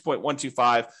to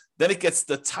 6.125. Then it gets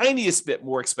the tiniest bit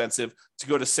more expensive to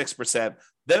go to 6%.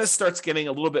 Then it starts getting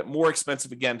a little bit more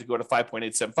expensive again to go to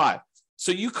 5.875.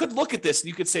 So you could look at this and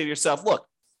you could say to yourself, look,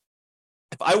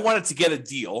 if I wanted to get a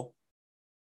deal,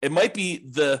 it might be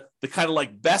the kind of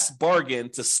like best bargain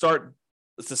to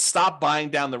stop buying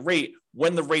down the rate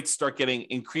when the rates start getting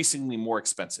increasingly more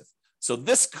expensive. So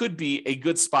this could be a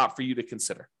good spot for you to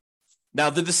consider. Now,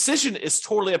 the decision is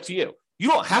totally up to you. You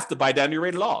don't have to buy down your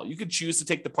rate at all. You could choose to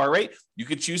take the par rate. You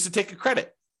could choose to take a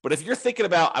credit. But if you're thinking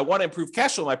about, I want to improve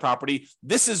cash flow on my property,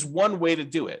 this is one way to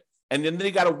do it. And then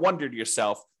you got to wonder to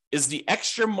yourself, is the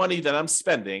extra money that I'm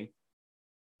spending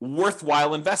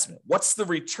worthwhile investment? What's the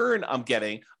return I'm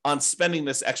getting on spending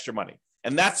this extra money?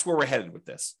 And that's where we're headed with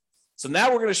this. So now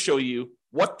we're going to show you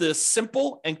what the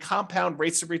simple and compound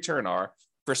rates of return are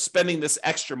for spending this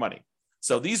extra money.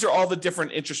 So these are all the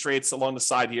different interest rates along the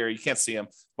side here. You can't see them,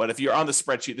 but if you're on the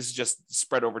spreadsheet, this is just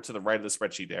spread over to the right of the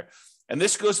spreadsheet there. And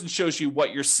this goes and shows you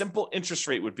what your simple interest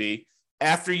rate would be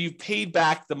after you've paid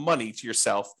back the money to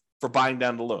yourself for buying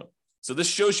down the loan. So this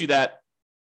shows you that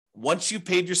once you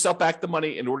paid yourself back the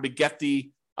money in order to get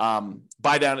the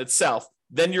buy down itself,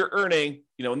 then you're earning,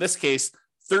 in this case,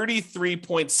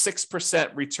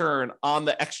 33.6% return on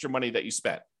the extra money that you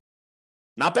spent.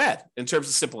 Not bad in terms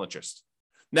of simple interest.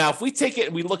 Now, if we take it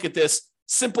and we look at this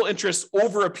simple interest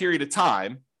over a period of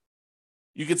time,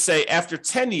 you could say after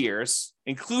 10 years,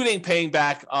 including paying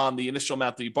back on the initial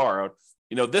amount that you borrowed,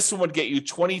 this one would get you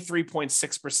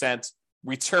 23.6%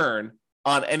 return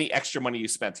on any extra money you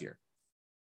spent here.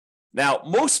 Now,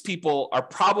 most people are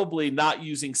probably not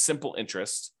using simple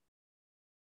interest,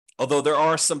 although there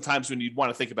are some times when you'd want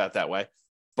to think about it that way.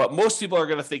 But most people are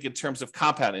going to think in terms of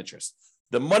compound interest.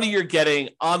 The money you're getting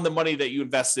on the money that you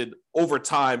invested over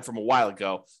time from a while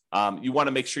ago, you want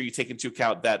to make sure you take into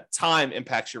account that time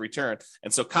impacts your return.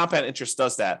 And so compound interest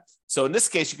does that. So in this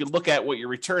case, you can look at what your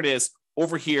return is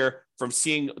over here from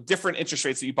seeing different interest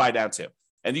rates that you buy down to.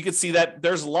 And you can see that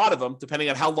there's a lot of them, depending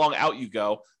on how long out you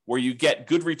go, where you get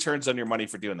good returns on your money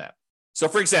for doing that. So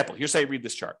for example, here's how you read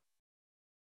this chart.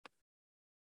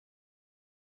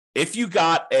 If you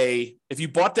bought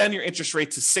down your interest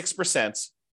rate to 6%,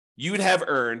 you'd have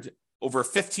earned over a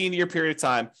 15-year period of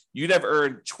time, you'd have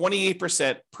earned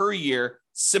 28% per year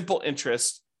simple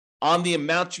interest on the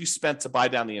amount you spent to buy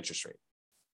down the interest rate.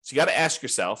 So you got to ask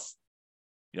yourself,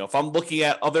 if I'm looking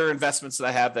at other investments that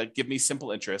I have that give me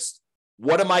simple interest,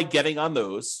 what am I getting on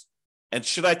those? And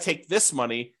should I take this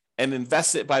money and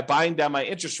invest it by buying down my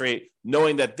interest rate,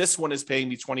 knowing that this one is paying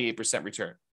me 28%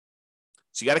 return?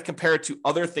 So you got to compare it to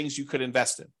other things you could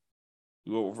invest in.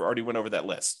 We already went over that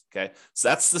list. Okay. So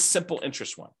that's the simple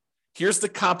interest one. Here's the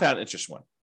compound interest one.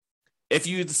 If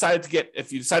you decide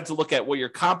to look at what your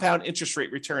compound interest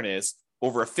rate return is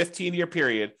over a 15-year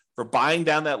period for buying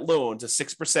down that loan to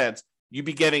 6%, you'd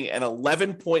be getting an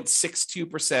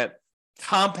 11.62%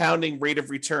 compounding rate of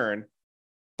return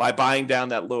by buying down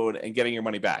that loan and getting your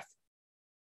money back.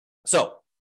 So,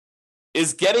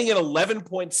 is getting an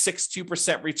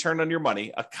 11.62% return on your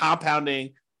money, a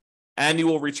compounding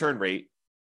annual return rate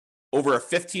over a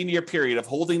 15-year period of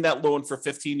holding that loan for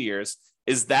 15 years,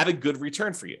 is that a good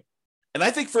return for you? And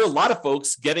I think for a lot of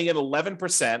folks, getting an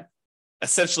 11%,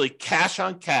 essentially cash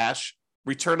on cash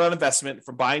return on investment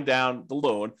from buying down the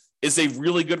loan is a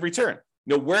really good return.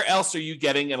 Where else are you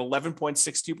getting an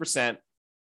 11.62%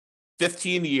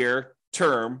 15-year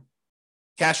term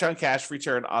cash on cash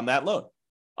return on that loan,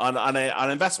 on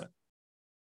investment?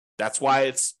 That's why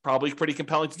it's probably pretty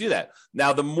compelling to do that.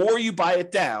 Now, the more you buy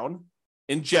it down,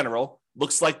 in general,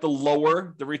 looks like the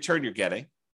lower the return you're getting,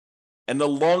 and the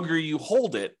longer you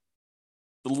hold it,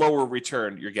 the lower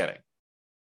return you're getting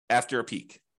after a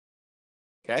peak.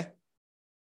 Okay?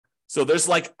 So there's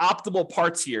like optimal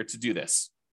parts here to do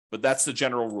this, but that's the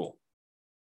general rule.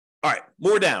 All right,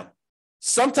 more down.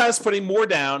 Sometimes putting more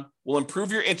down will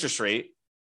improve your interest rate,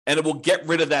 and it will get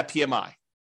rid of that PMI.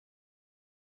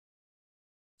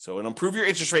 So it'll improve your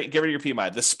interest rate and get rid of your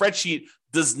PMI. The spreadsheet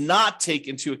does not take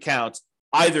into account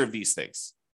either of these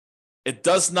things. It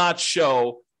does not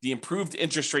show the improved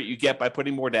interest rate you get by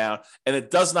putting more down, and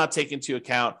it does not take into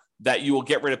account that you will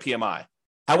get rid of PMI.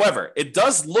 However, it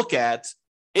does look at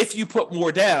if you put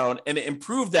more down and it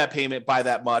improved that payment by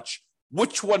that much,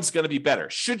 which one's going to be better?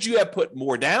 Should you have put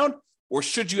more down, or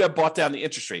should you have bought down the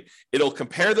interest rate? It'll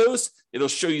compare those. It'll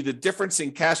show you the difference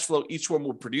in cash flow each one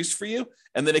will produce for you.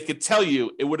 And then it could tell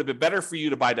you it would have been better for you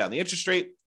to buy down the interest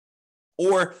rate,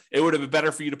 or it would have been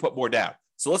better for you to put more down.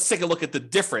 So let's take a look at the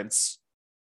difference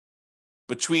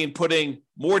between putting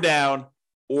more down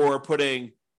or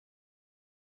buying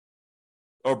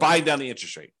down the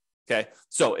interest rate. Okay.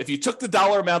 So if you took the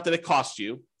dollar amount that it cost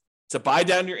you to buy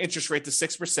down your interest rate to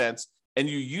 6% and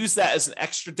you use that as an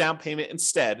extra down payment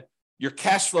instead, your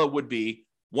cash flow would be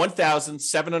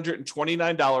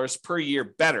 $1,729 per year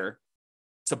better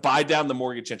to buy down the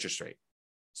mortgage interest rate.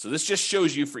 So this just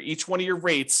shows you for each one of your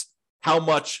rates how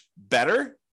much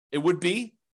better it would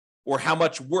be or how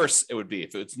much worse it would be.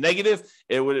 If it's negative,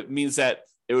 it means that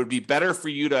it would be better for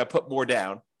you to put more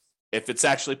down. If it's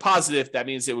actually positive, that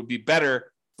means it would be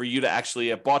better for you to actually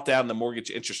have bought down the mortgage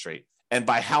interest rate. And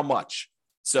by how much?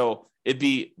 So it'd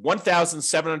be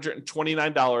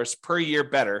 $1,729 per year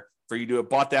better for you to have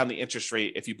bought down the interest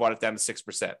rate if you bought it down to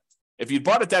 6%. If you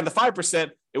bought it down to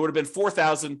 5%, it would have been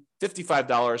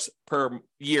 $4,055 per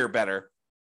year better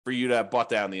for you to have bought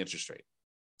down the interest rate.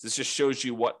 This just shows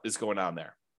you what is going on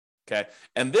there. Okay.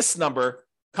 And this number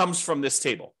comes from this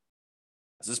table.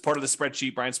 This is part of the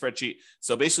spreadsheet, Brian's spreadsheet.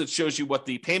 So basically it shows you what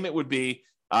the payment would be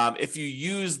if you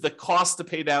use the cost to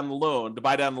pay down the loan, to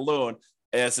buy down the loan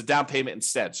as a down payment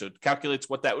instead. So it calculates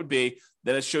what that would be.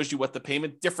 Then it shows you what the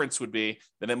payment difference would be.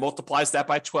 Then it multiplies that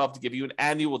by 12 to give you an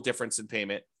annual difference in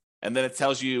payment. And then it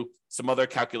tells you some other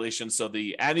calculations. So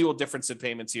the annual difference in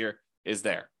payments here is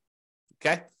there.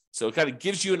 Okay. So it kind of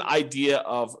gives you an idea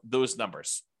of those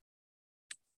numbers.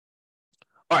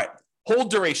 All right.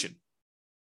 Hold duration.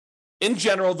 In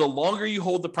general, the longer you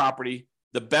hold the property,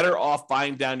 the better off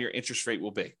buying down your interest rate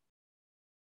will be.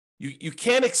 You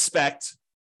can't expect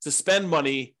to spend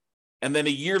money and then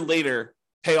a year later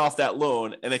pay off that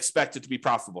loan and expect it to be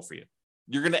profitable for you.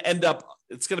 You're going to end up,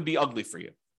 it's going to be ugly for you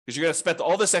because you're going to spend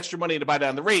all this extra money to buy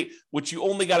down the rate, which you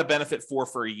only got a benefit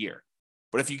for a year.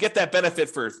 But if you get that benefit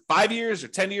for 5 years or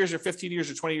 10 years or 15 years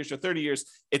or 20 years or 30 years,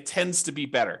 it tends to be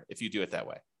better if you do it that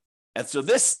way. And so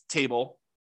this table,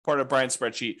 part of Brian's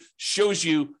spreadsheet, shows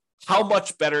you how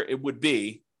much better it would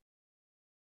be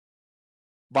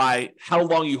by how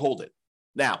long you hold it.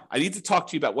 Now, I need to talk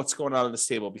to you about what's going on in this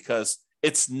table because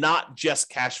it's not just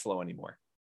cash flow anymore.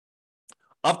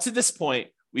 Up to this point,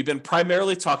 we've been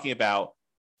primarily talking about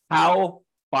how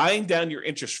buying down your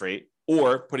interest rate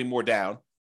or putting more down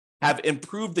have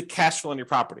improved the cash flow on your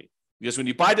property. Because when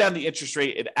you buy down the interest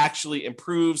rate, it actually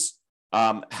improves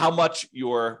how much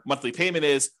your monthly payment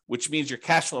is, which means your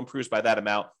cash flow improves by that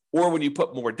amount. Or when you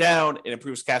put more down, it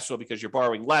improves cash flow because you're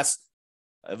borrowing less.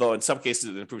 although in some cases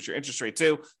it improves your interest rate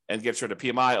too and gets rid of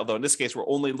PMI. Although in this case, we're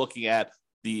only looking at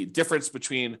the difference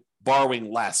between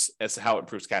borrowing less as to how it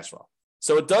improves cash flow.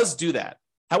 So it does do that.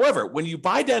 However, when you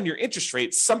buy down your interest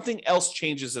rate, something else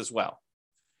changes as well.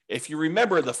 If you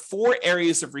remember the 4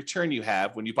 areas of return you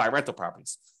have when you buy rental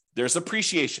properties, there's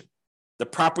appreciation. The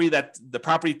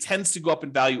property tends to go up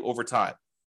in value over time.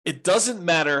 It doesn't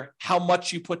matter how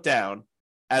much you put down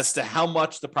as to how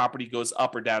much the property goes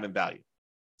up or down in value.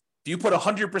 If you put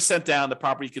 100% down, the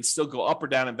property can still go up or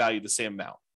down in value the same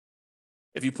amount.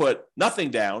 If you put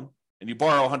nothing down and you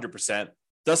borrow 100%,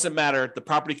 doesn't matter, the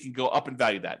property can go up in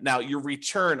value that. Now, your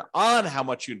return on how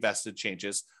much you invested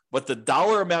changes, but the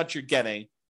dollar amount you're getting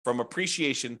from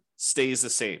appreciation stays the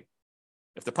same.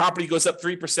 If the property goes up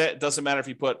 3%, it doesn't matter if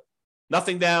you put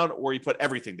nothing down or you put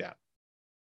everything down.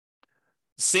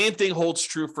 The same thing holds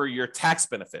true for your tax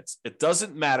benefits. It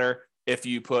doesn't matter if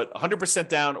you put 100%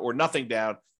 down or nothing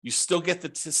down, you still get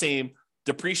the same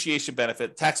depreciation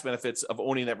benefit, tax benefits of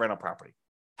owning that rental property.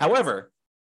 However,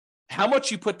 how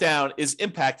much you put down is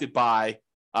impacted by,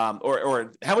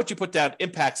 or how much you put down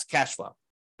impacts cash flow.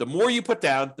 The more you put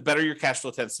down, the better your cash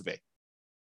flow tends to be.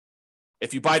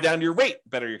 If you buy down your rate, the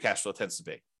better your cash flow tends to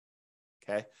be.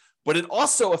 Okay. But it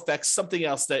also affects something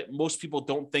else that most people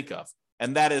don't think of,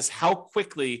 and that is how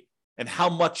quickly and how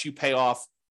much you pay off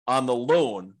on the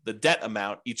loan, the debt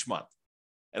amount each month.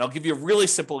 And I'll give you a really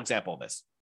simple example of this.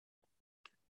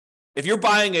 If you're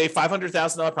buying a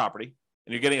 $500,000 property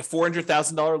and you're getting a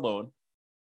 $400,000 loan,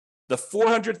 the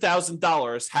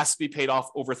 $400,000 has to be paid off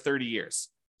over 30 years.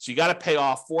 So you got to pay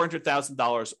off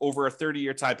 $400,000 over a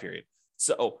 30-year time period.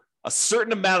 So a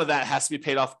certain amount of that has to be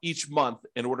paid off each month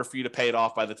in order for you to pay it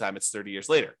off by the time it's 30 years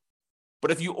later.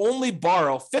 But if you only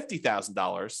borrow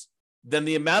 $50,000, then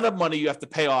the amount of money you have to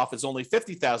pay off is only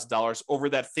 $50,000 over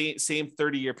that same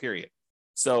 30-year period.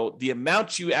 So the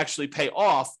amount you actually pay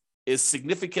off is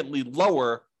significantly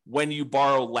lower when you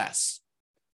borrow less.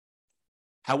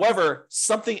 However,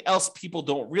 something else people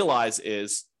don't realize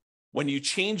is when you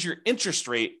change your interest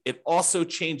rate, it also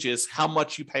changes how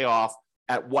much you pay off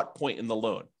at what point in the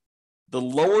loan. The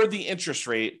lower the interest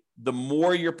rate, the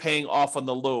more you're paying off on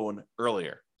the loan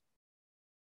earlier.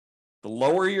 The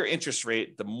lower your interest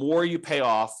rate, the more you pay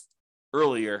off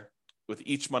earlier with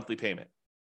each monthly payment.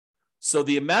 So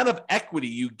the amount of equity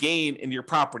you gain in your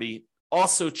property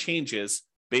also changes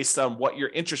based on what your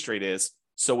interest rate is.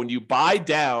 So when you buy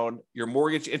down your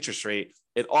mortgage interest rate,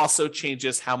 it also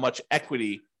changes how much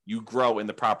equity you grow in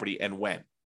the property and when.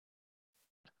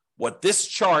 What this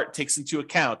chart takes into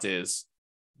account is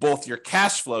both your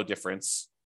cash flow difference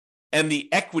and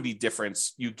the equity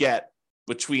difference you get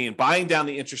between buying down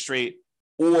the interest rate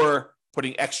or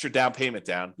putting extra down payment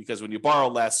down, because when you borrow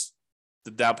less,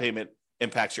 the down payment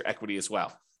impacts your equity as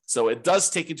well. So it does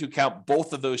take into account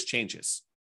both of those changes,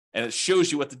 and it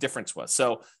shows you what the difference was.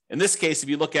 So in this case, if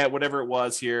you look at whatever it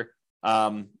was here,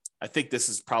 I think this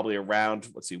is probably around,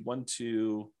 1,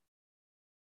 2,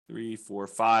 3, 4,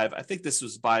 5. I think this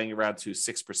was buying around to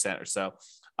 6% or so.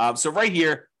 So right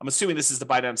here, I'm assuming this is the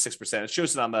buy down 6%. It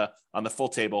shows it on the full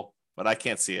table, but I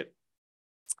can't see it.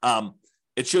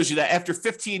 It shows you that after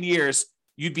 15 years,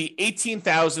 you'd be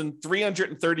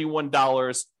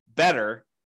 $18,331 better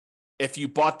if you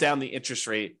bought down the interest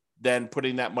rate than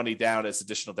putting that money down as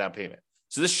additional down payment.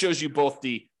 So this shows you both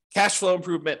the cash flow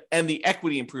improvement and the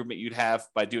equity improvement you'd have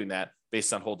by doing that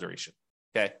based on hold duration.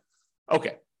 Okay.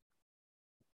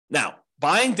 Now,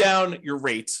 buying down your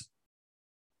rate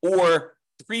or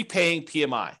prepaying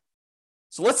PMI.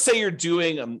 So let's say you're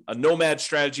doing a nomad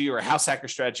strategy or a house hacker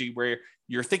strategy where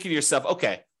you're thinking to yourself,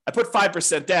 okay, I put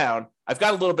 5% down. I've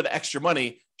got a little bit of extra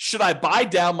money. Should I buy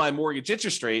down my mortgage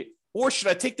interest rate, or should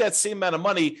I take that same amount of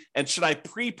money and should I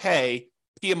prepay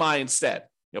PMI instead?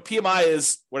 PMI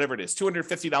is whatever it is,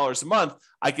 $250 a month.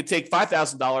 I could take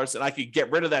 $5,000 and I could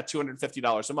get rid of that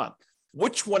 $250 a month.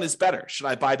 Which one is better? Should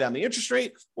I buy down the interest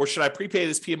rate or should I prepay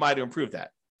this PMI to improve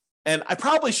that? And I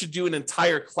probably should do an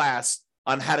entire class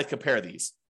on how to compare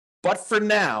these. But for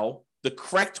now, the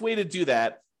correct way to do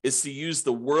that is to use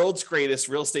the world's greatest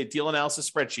real estate deal analysis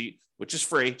spreadsheet, which is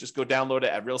free. Just go download it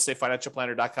at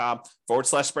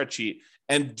realestatefinancialplanner.com/spreadsheet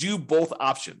and do both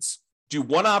options. Do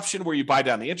one option where you buy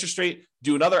down the interest rate,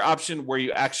 do another option where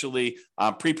you actually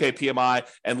prepay PMI,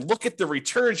 and look at the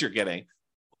returns you're getting,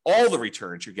 all the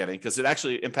returns you're getting, because it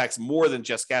actually impacts more than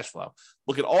just cash flow.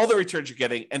 Look at all the returns you're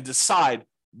getting and decide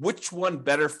which one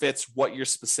better fits what your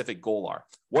specific goal are,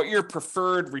 what your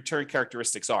preferred return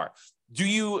characteristics are.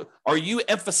 Are you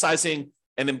emphasizing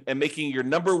and making your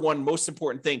number one most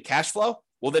important thing cash flow?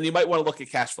 Well, then you might want to look at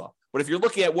cash flow. But if you're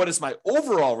looking at what is my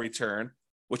overall return,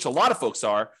 which a lot of folks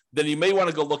are, then you may want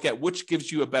to go look at which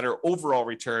gives you a better overall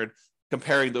return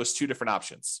comparing those two different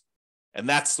options. And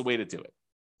that's the way to do it.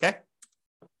 Okay?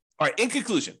 All right, in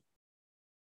conclusion,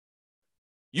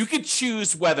 you could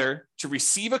choose whether to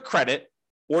receive a credit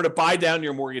or to buy down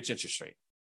your mortgage interest rate.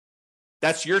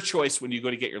 That's your choice when you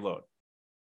go to get your loan.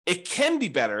 It can be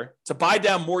better to buy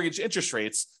down mortgage interest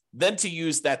rates than to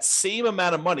use that same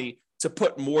amount of money to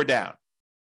put more down.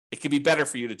 It can be better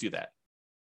for you to do that.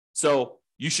 So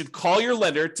you should call your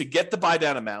lender to get the buy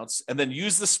down amounts and then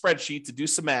use the spreadsheet to do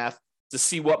some math to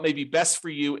see what may be best for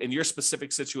you in your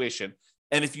specific situation.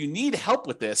 And if you need help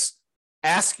with this,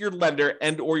 ask your lender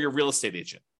and or your real estate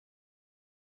agent.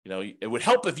 You know, it would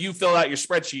help if you filled out your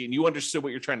spreadsheet and you understood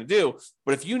what you're trying to do.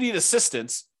 But if you need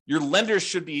assistance, your lender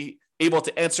should be able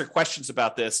to answer questions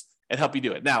about this and help you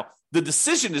do it. Now, the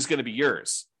decision is going to be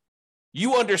yours.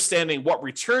 You understanding what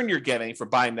return you're getting for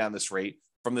buying down this rate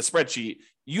from the spreadsheet,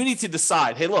 you need to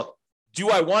decide, hey, look, do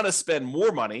I want to spend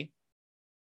more money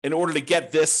in order to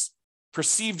get this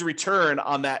perceived return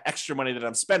on that extra money that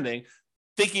I'm spending,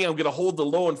 thinking I'm going to hold the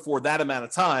loan for that amount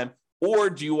of time? Or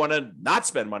do you want to not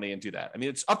spend money and do that? I mean,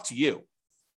 it's up to you.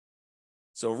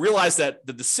 So realize that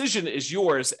the decision is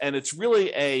yours, and it's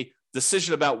really a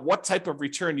decision about what type of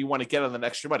return you want to get on that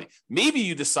extra money. Maybe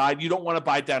you decide you don't want to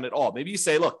buy down at all. Maybe you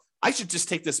say, look, I should just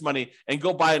take this money and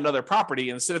go buy another property.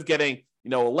 And instead of getting,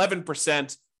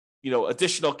 11%,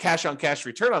 additional cash on cash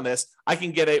return on this, I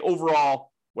can get a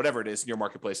overall, whatever it is in your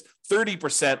marketplace,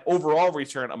 30% overall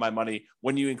return on my money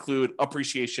when you include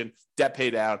appreciation, debt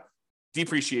pay down,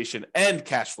 depreciation, and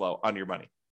cash flow on your money.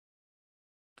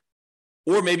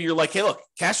 Or maybe you're like, hey, look,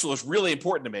 cash flow is really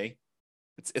important to me.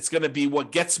 It's going to be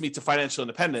what gets me to financial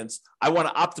independence. I want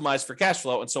to optimize for cash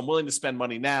flow. And so I'm willing to spend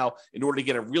money now in order to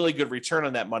get a really good return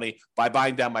on that money by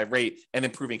buying down my rate and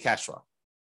improving cash flow.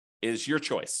 It is your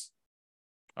choice.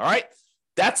 All right.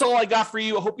 That's all I got for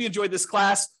you. I hope you enjoyed this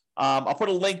class. I'll put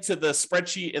a link to the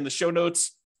spreadsheet in the show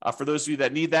notes for those of you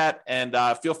that need that. And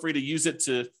feel free to use it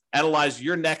to analyze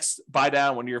your next buy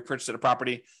down when you're purchasing a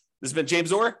property. This has been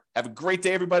James Orr. Have a great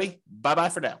day, everybody. Bye-bye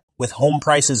for now. With home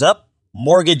prices up,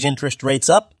 mortgage interest rates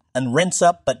up, and rents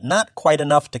up, but not quite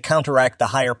enough to counteract the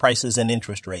higher prices and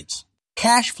interest rates.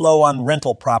 Cash flow on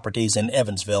rental properties in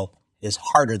Evansville is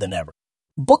harder than ever.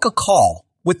 Book a call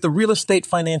with the Real Estate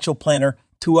Financial Planner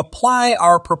to apply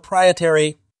our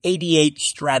proprietary 88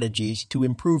 strategies to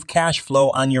improve cash flow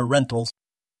on your rentals.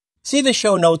 See the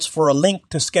show notes for a link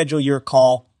to schedule your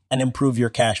call and improve your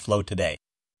cash flow today.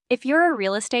 If you're a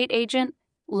real estate agent,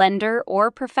 lender,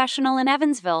 or professional in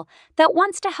Evansville that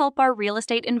wants to help our real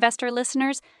estate investor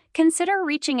listeners, consider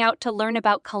reaching out to learn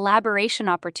about collaboration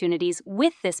opportunities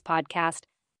with this podcast.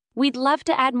 We'd love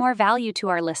to add more value to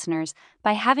our listeners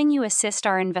by having you assist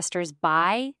our investors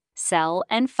buy, sell,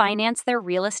 and finance their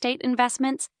real estate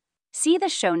investments. See the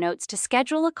show notes to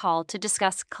schedule a call to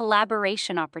discuss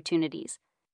collaboration opportunities.